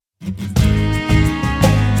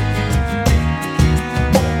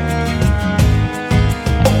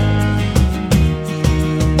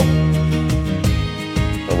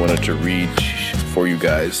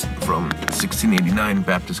guys from 1689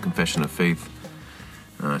 Baptist Confession of Faith.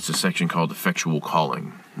 It's a section called Effectual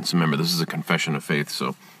Calling. And so remember, this is a confession of faith,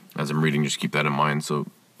 so as I'm reading, just keep that in mind. So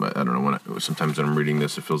I don't know, sometimes when I'm reading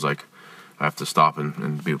this, it feels like I have to stop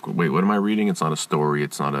and be like, wait, what am I reading? It's not a story,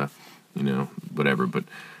 it's not a, whatever. But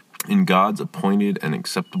in God's appointed and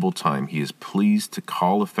acceptable time, he is pleased to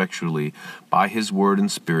call effectually by his word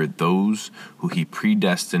and spirit those who he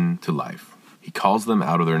predestined to life. He calls them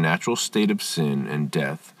out of their natural state of sin and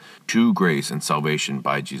death to grace and salvation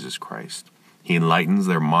by Jesus Christ. He enlightens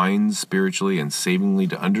their minds spiritually and savingly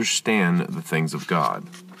to understand the things of God.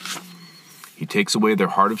 He takes away their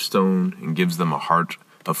heart of stone and gives them a heart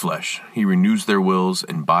of flesh. He renews their wills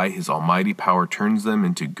and by his almighty power turns them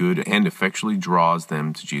into good and effectually draws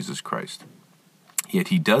them to Jesus Christ. Yet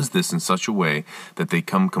he does this in such a way that they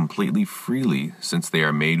come completely freely, since they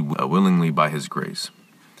are made willingly by his grace.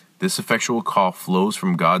 This effectual call flows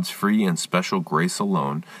from God's free and special grace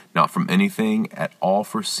alone, not from anything at all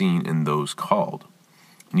foreseen in those called.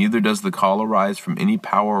 Neither does the call arise from any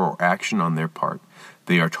power or action on their part.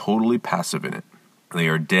 They are totally passive in it. They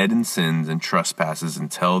are dead in sins and trespasses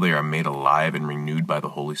until they are made alive and renewed by the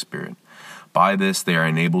Holy Spirit. By this they are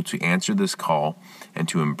enabled to answer this call and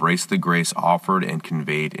to embrace the grace offered and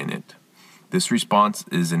conveyed in it. This response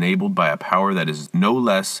is enabled by a power that is no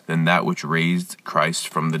less than that which raised Christ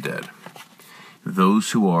from the dead.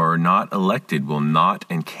 Those who are not elected will not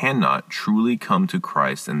and cannot truly come to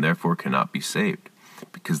Christ and therefore cannot be saved,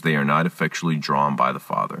 because they are not effectually drawn by the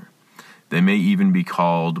Father. They may even be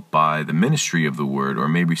called by the ministry of the word, or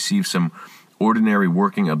may receive some ordinary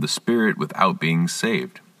working of the Spirit without being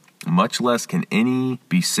saved. Much less can any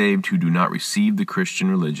be saved who do not receive the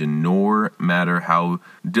Christian religion, nor matter how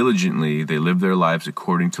diligently they live their lives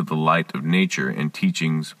according to the light of nature and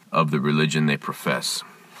teachings of the religion they profess.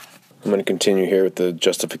 I'm going to continue here with the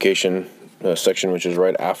justification section, which is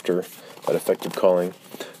right after that effective calling.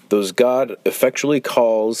 Those God effectually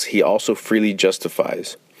calls, he also freely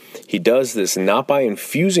justifies. He does this not by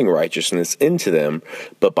infusing righteousness into them,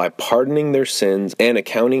 but by pardoning their sins and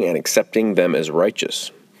accounting and accepting them as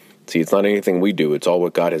righteous. See, it's not anything we do, it's all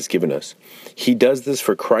what God has given us. He does this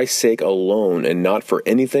for Christ's sake alone and not for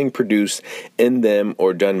anything produced in them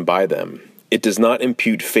or done by them. It does not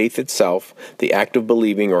impute faith itself, the act of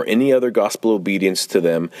believing, or any other gospel obedience to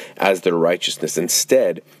them as their righteousness.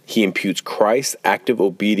 Instead, he imputes Christ's active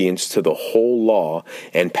obedience to the whole law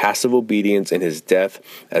and passive obedience in his death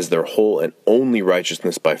as their whole and only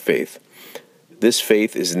righteousness by faith. This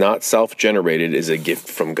faith is not self-generated, it is a gift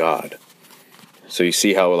from God. So you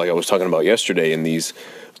see how, like I was talking about yesterday in these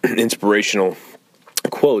inspirational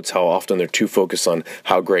quotes, how often they're too focused on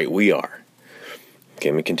how great we are. Okay,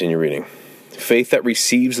 let me continue reading. Faith that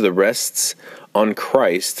receives the rests on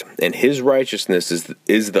Christ and his righteousness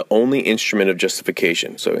is the only instrument of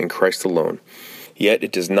justification, so in Christ alone. Yet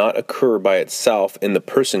it does not occur by itself in the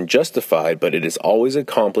person justified, but it is always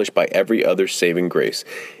accomplished by every other saving grace.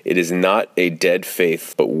 It is not a dead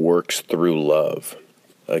faith, but works through love.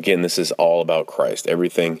 Again, this is all about Christ.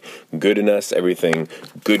 Everything good in us, everything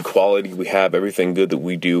good quality we have, everything good that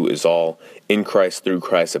we do is all in Christ, through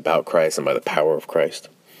Christ, about Christ, and by the power of Christ.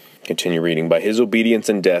 Continue reading. By his obedience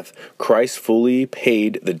and death, Christ fully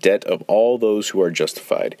paid the debt of all those who are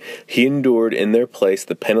justified. He endured in their place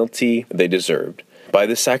the penalty they deserved. By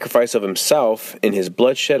the sacrifice of himself, in his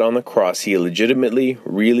bloodshed on the cross, he legitimately,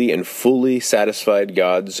 really, and fully satisfied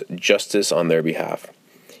God's justice on their behalf.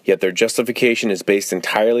 Yet their justification is based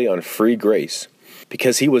entirely on free grace.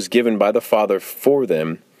 Because he was given by the Father for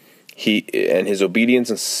them, he and his obedience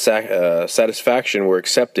and satisfaction were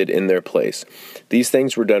accepted in their place. These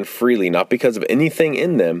things were done freely, not because of anything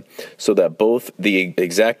in them, so that both the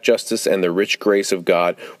exact justice and the rich grace of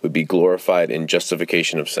God would be glorified in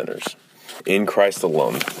justification of sinners. In Christ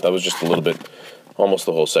alone. That was just a little bit, almost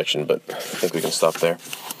the whole section, but I think we can stop there.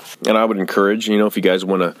 And I would encourage, if you guys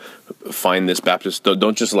want to find this Baptist,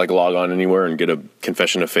 don't just log on anywhere and get a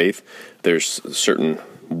confession of faith. There's certain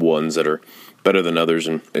ones that are better than others,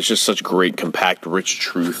 and it's just such great, compact, rich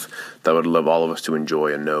truth that I would love all of us to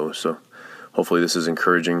enjoy and know. So hopefully this is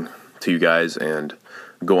encouraging to you guys, and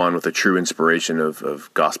go on with a true inspiration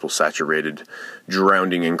of gospel-saturated,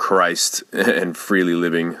 drowning in Christ and freely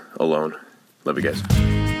living alone. Love you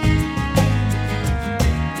guys.